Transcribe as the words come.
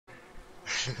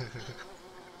I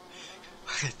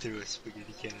threw a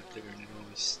spaghetti can up there and it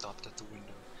only stopped at the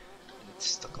window. And it's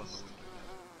stuck on the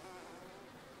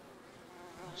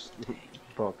window now.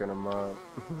 Fucking them up.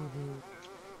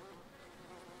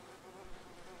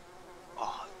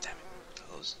 Oh, damn it.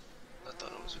 I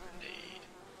thought it was a grenade.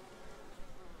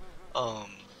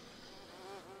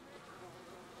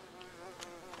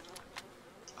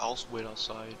 I'll also wait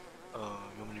outside. You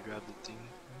want me to grab the thing?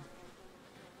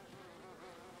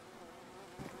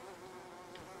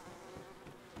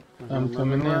 I'm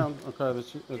coming in. Okay,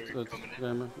 it's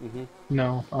Gamer.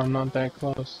 No, I'm not that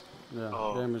close. Yeah,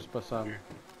 Oh. Gamer's beside me.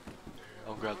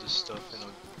 I'll grab this stuff and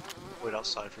I'll wait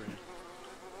outside for him.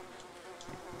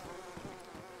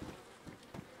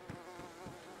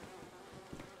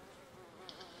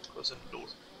 Close the door.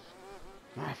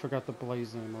 I forgot the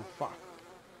blaze ammo. Fuck.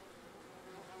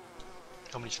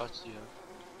 How many shots do you have?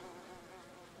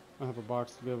 I have a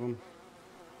box to give him.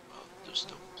 Oh, there's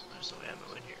no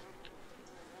ammo in here.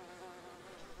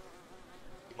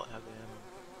 You might have the ammo.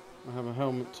 I have a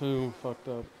helmet too. Fucked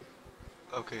up.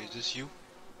 Okay, is this you?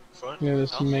 Front? Yeah,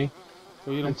 this is me.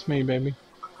 So you don't. That's me, baby.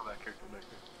 Come back here, come back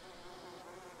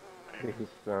here.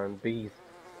 Beast, son, beast.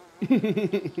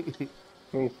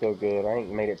 He's so good. I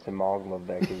ain't made it to Magma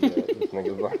back yet. This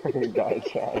nigga's already died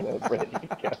China, ready to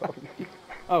go.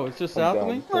 Oh, it's just south of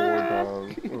me? 4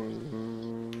 times.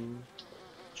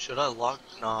 Should I lock?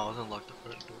 No, I was gonna lock the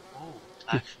front door. Oh,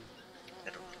 actually,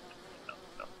 no.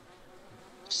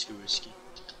 It's too risky.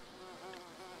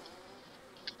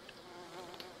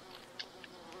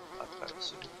 Alright,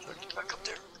 so try to get back up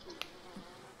there.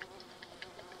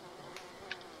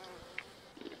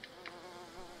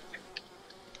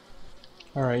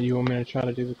 Alright, you want me to try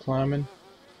to do the climbing?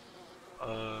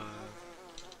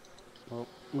 Well,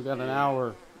 we got an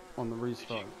hour on the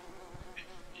restart.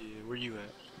 Yeah, where you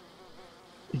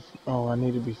at? Oh, I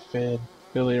need to be fed.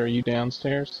 Billy, are you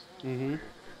downstairs? Mm-hmm.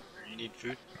 You need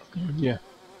food? Okay. Yeah.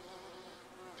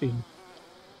 Feed.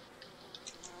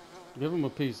 Give him a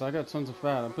piece. I got tons of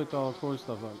fat. I picked all the core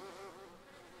stuff up.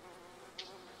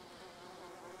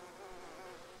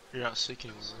 You're not sick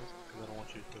anymore, right? Because I don't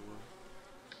want you to throw up.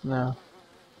 No.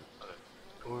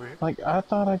 Come over here. Like, I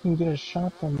thought I can get a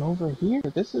shot from over here.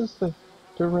 This is the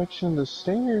direction of the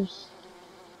stairs.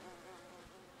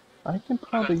 I can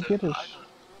probably get a Yeah,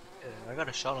 I got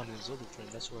a shot on his other friend.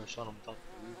 That's where I shot him top of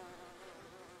the roof.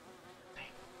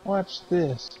 Watch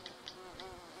this.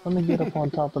 Let me get up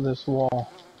on top of this wall.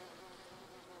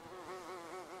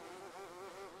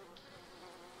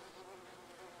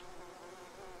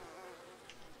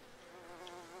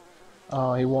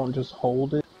 Oh, he won't just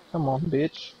hold it? Come on,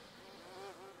 bitch.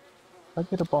 If I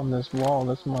get up on this wall,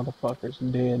 this motherfucker's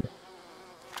dead.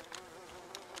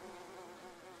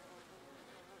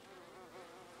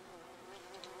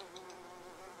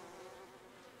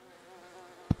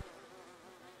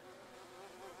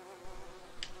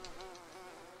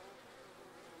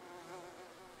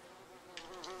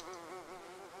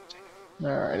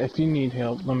 Alright, if you need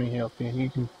help, let me help you. You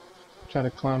can try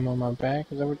to climb on my back,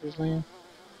 is that what you're saying?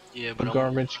 Yeah, but A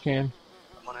garbage can?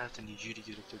 I'm gonna have to need you to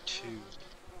get up there too.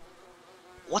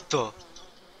 What the?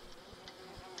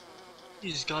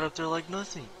 You just got up there like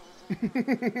nothing.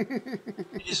 You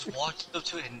just walked up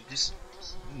to it and just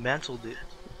mantled it.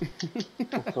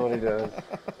 That's what he does.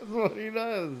 That's what he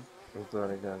does. That's what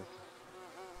he does.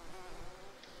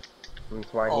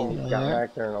 That's why Oh, he got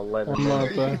back there in 11 I'm up,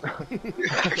 minutes. You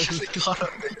actually got up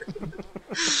there.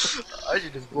 I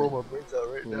should just blow my brains out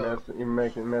right now. You're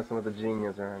messing with a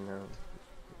genius right now.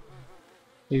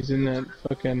 He's in that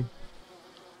fucking...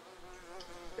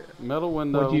 Metal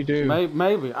window. What'd you do?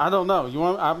 Maybe. I don't know. You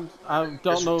want? I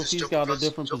don't know if Just he's jump got a across-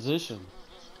 different jump. position.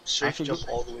 Strafe jump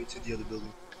all the way to the other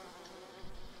building.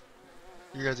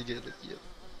 You guys to get like, yep.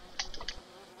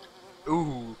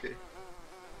 Ooh, okay.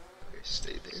 Okay,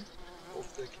 stay there. Oh,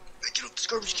 get up this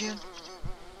garbage can.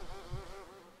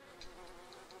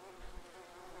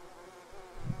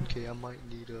 Okay, I might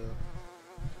need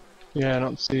Yeah, I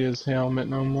don't see his helmet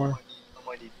no more. I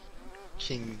might need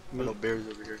King dahbairz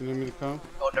over here. You need me to come?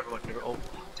 Oh, never mind, never. Oh,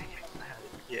 dang it, I had it.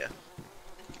 Yeah,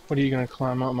 What, are you gonna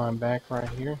climb up my back right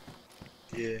here?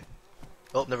 yeah.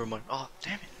 Oh, never mind. Oh,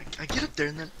 damn it! I get up there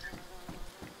and then.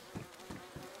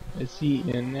 Is he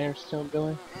in there still,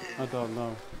 Billy? I don't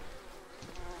know.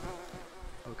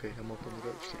 Okay, I'm up on the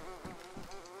garbage can.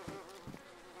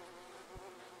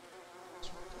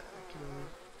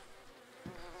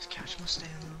 Just catch my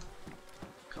stamina.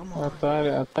 Come on. I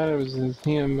thought it was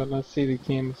him, but I see the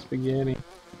can of spaghetti.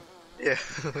 Yeah.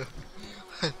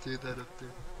 I threw that up there.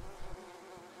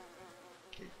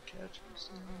 Okay, catch my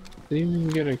stamina. Didn't even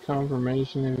get a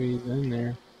confirmation if he's in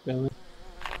there, Billy.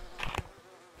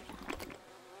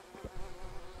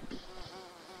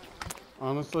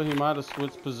 Honestly, he might have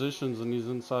switched positions and he's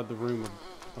inside the room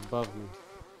above me.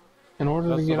 In order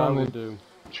to That's get what I on would the do.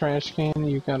 trash can,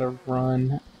 you gotta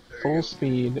run There full you go.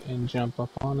 speed and jump up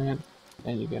on it.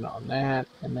 Then you get on that,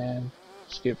 and then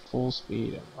skip full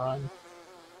speed and run.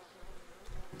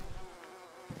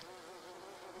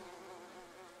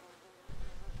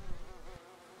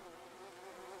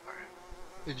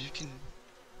 If you can...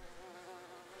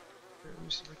 Here, let me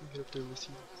see if I can get up there with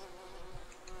you.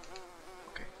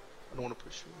 Okay. I don't want to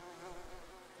push you.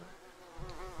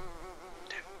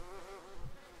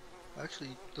 Damn. Actually,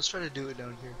 let's try to do it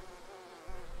down here.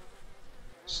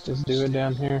 Just do it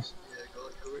down here. Yeah, go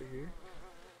right here.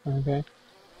 Okay.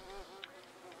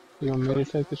 You want me to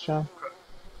take the shot?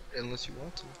 Unless you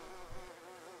want to.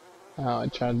 Oh, I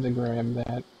tried to grab that.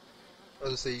 I was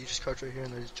gonna say, you just crouch right here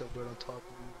and then just jump right on top of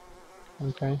you.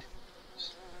 Okay.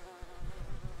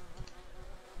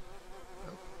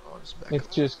 Nope, I'll just back It's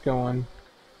up. just going.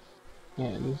 Yeah,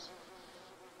 it is.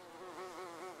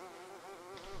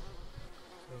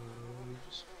 Let me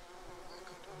just back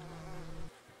up.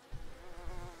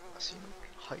 I see no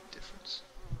height difference.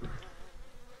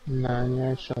 No,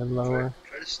 you're actually lower.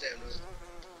 Try to stand up.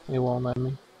 It won't let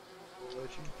me. We'll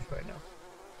let you right now.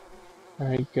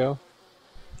 Alright, go.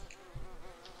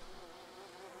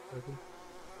 Open.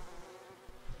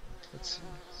 Let's see.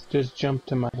 Just jump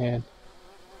to my head.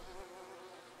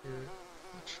 Here,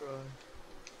 I'll try.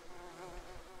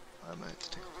 I might have to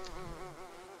take off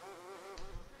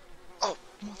the Oh!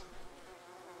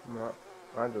 No,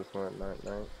 I just went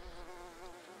night-night.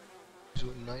 He's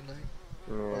doing night-night?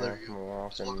 Yeah, there you go. I'm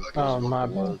walking. Oh, my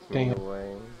bad. Towards me Damn.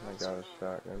 away. I got a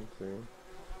shotgun too.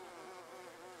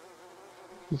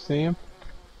 You see him?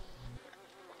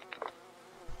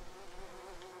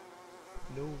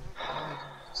 No.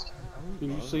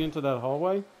 Can you see into that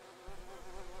hallway?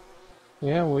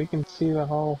 Yeah, we can see the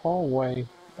whole hallway.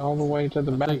 All the way to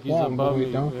the I back think he's wall, but above we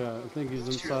me. don't. Yeah, I think he's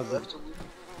Move to your inside the... left a little.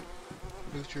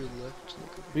 Move to your left.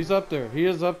 He's up there. He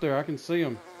is up there. I can see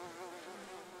him.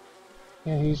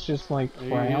 Yeah, he's just like He's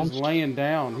crouched. laying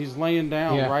down. He's laying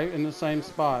down Yeah. right in the same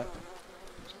spot.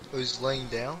 Oh, he's laying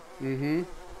down? Mm-hmm.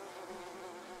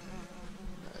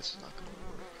 That's not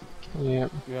gonna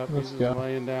work. Yep. Yep, Let's he's go. just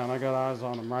laying down. I got eyes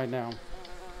on him right now.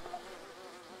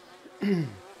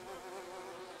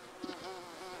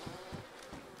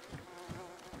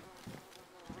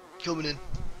 Coming in.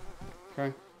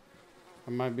 Okay.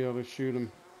 I might be able to shoot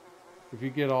him. If you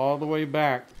get all the way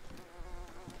back.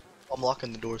 I'm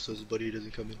locking the door so his buddy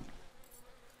doesn't come in.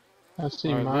 I see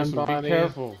Alright, my listen, body. be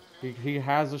careful. He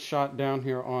has a shot down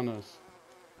here on us.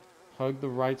 Hug the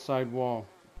right side wall.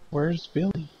 Where's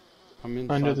Billy? I'm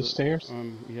inside Under the stairs?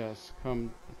 Yes.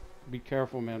 Come. Be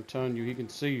careful, man. I'm telling you, he can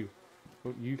see you.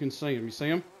 You can see him. You see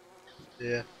him?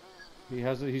 Yeah.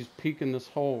 He's peeking this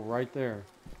hole right there.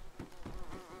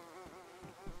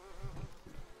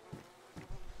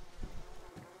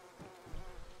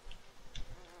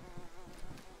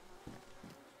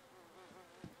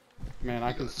 Man,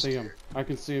 I can see him. I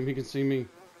can see him. He can see me.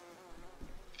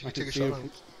 If you I take can a see shot him. on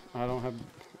him. I don't have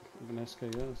an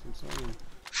SKS. I'm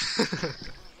sorry.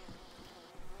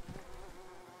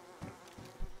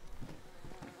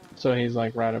 So he's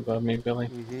like right above me, Billy.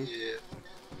 Mm-hmm. Yeah.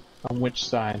 On which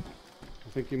side? I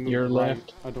think he moved Your right.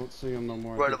 left? I don't see him no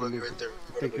more. Right I think above he you, moved, right there.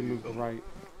 I think he moved above you. right.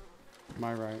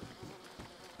 My right.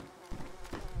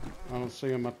 I don't see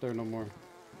him up there no more.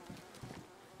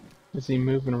 Is he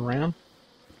moving around?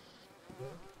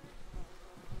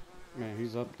 Man,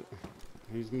 he's up there.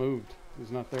 He's moved.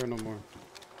 He's not there no more.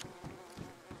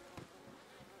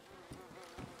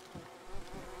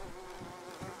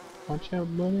 Watch out,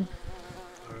 buddy.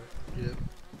 Alright. Yeah.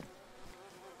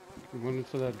 You went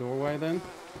into that doorway then?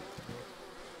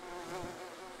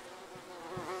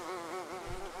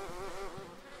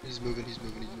 He's moving, he's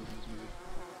moving, he's moving, he's moving.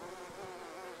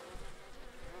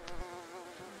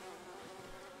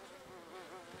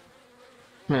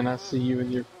 Man, I see you with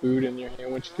your food in your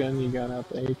hand. Which gun you got out,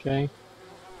 the AK? Yeah.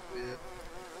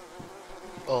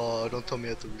 Oh, don't tell me I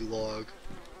have to relog.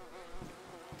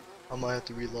 I might have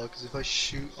to relog, because if I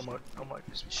shoot, I might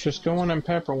just be shooting. Just go on and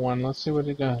pepper one. Let's see what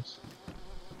he does.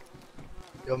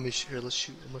 Yeah, here, let's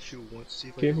shoot once, see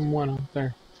if I Give can. him one up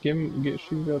there.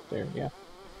 Shoot up there, yeah.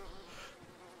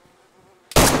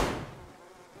 Am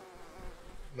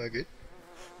I good?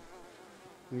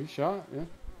 You shot, yeah.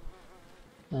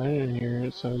 I didn't hear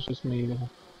it, so it's just me though.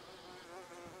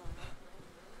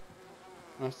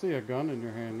 I see a gun in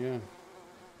your hand, yeah.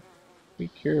 Be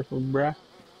careful, bruh.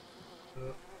 Yeah.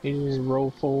 He just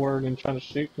roll forward and try to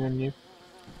shotgun you.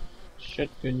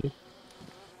 Shotgun you.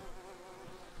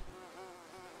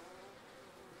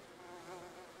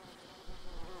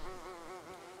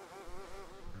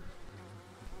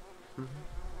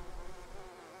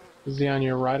 Is he on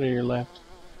your right or your left?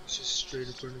 It's just straight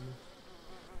in front of me.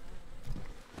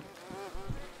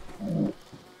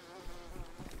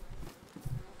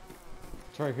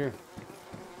 It's right here.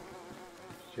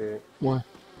 Shit. What?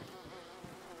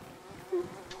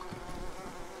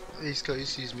 He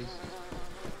sees me.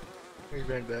 He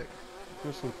ran back.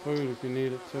 There's some food if you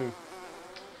need it too.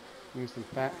 Need some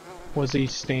fat. Was he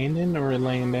standing or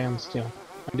laying down still?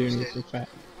 I do need some Standing. fat.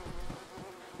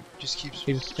 Just keeps.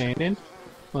 He's standing?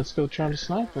 Let's go try to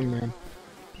snipe him then.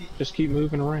 Just keep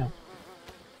moving around.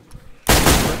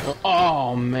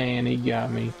 Oh man, he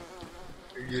got me.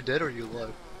 Are you dead or are you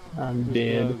alive? I'm He's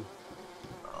dead.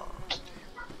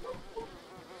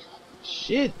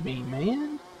 Shit me,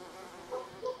 man.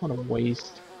 What a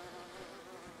waste.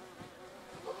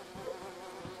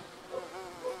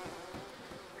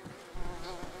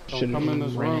 Don't come in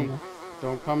this room.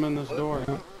 Don't come in this door.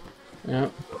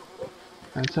 Yep.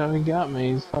 That's how he got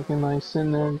me. He's fucking like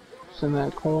sitting there, in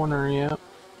that corner, yep.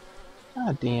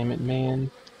 God damn it,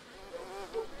 man.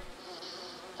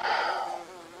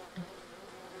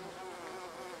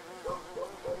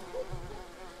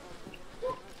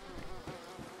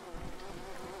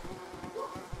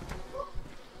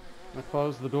 I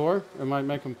close the door. It might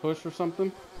make him push or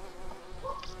something.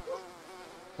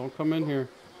 Don't come in here.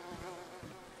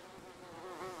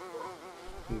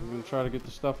 I'm gonna try to get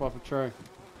the stuff off a tray.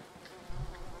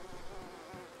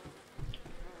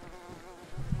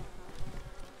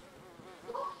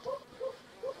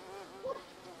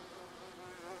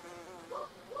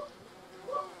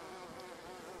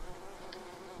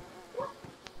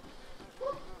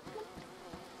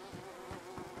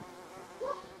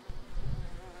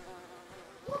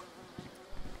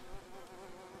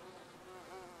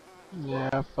 Yeah,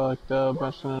 I fucked up. I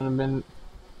shouldn't have been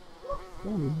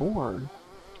bored.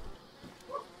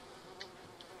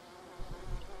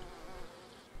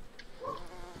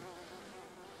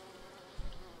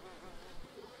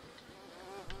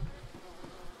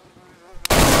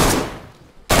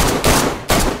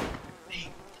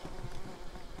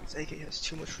 This AK has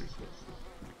too much recoil.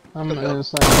 I'm Come gonna up.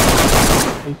 say,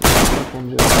 he can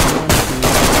fucking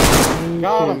just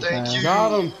Got him. Thank you.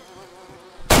 Got him.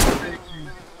 Thank you.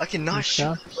 I cannot Good shoot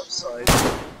job. the left side.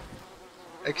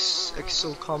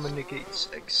 Exo communicates.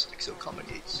 Exo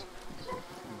communicates.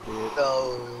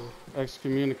 No.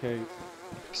 Excommunicate. Yeah,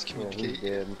 he Excommunicate.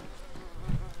 did.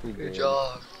 He Good did.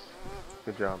 job.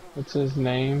 Good job. What's his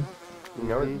name? You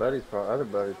know his buddies, other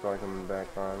buddies probably coming back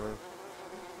finally.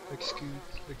 Exo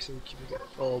communicate.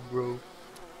 Oh, bro.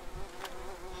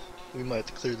 We might have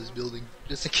to clear this building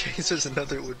just in case there's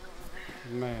another one.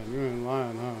 Man, you ain't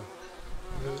lying,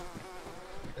 huh?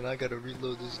 And I gotta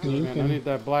reload this You gun. Man, I can- need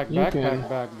that black you backpack can-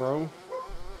 back, bro.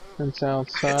 It's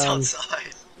outside. It's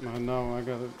outside. I know, I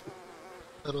got it.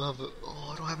 I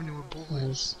don't have any more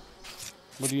bullets.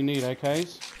 What do you need,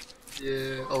 AKs?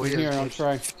 Yeah. Oh, He's yeah. here on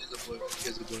tray. He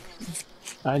has a book.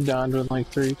 I died with like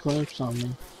 3 clips on me.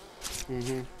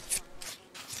 Mm-hmm.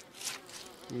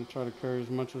 I'm gonna try to carry as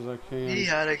much as I can. He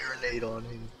had a grenade on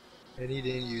him, and he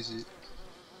didn't use it.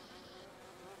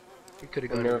 He could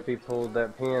have I got know it. if he pulled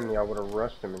that pin, y'all would have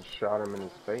rushed him and shot him in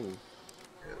his face.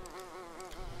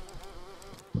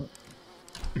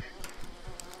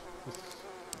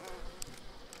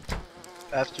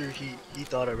 After he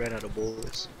thought I ran out of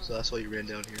bullets, so that's why he ran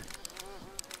down here.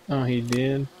 Oh, he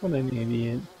did? What an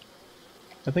idiot.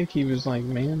 I think he was like,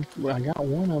 man, well, I got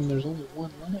one of them, there's only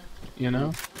one left, you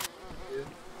know?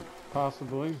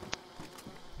 Possibly.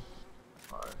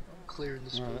 Alright, I'm clearing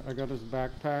this Alright, building. I got his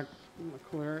backpack. I'm gonna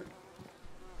clear it.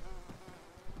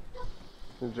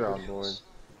 Good job, boys.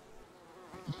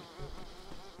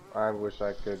 I wish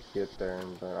I could get there,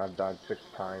 but I've died 6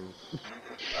 times.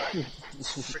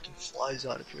 Freaking flies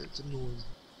out of here, it's annoying.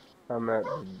 I'm at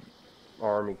the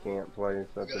army camp place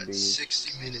at We the got beach.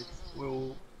 60 minutes.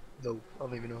 No, I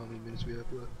don't even know how many minutes we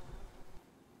have left.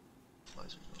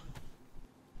 Flies are gone.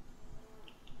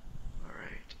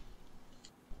 Alright.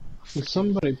 If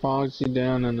somebody bogs you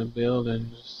down in the building,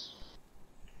 just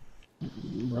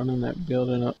running that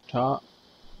building up top,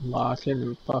 lock it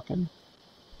and fucking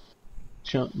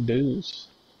chunk dudes.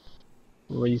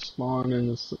 Respawn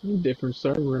in a different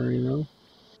server, you know?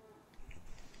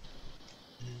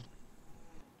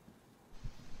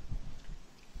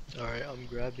 Alright, I'm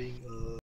grabbing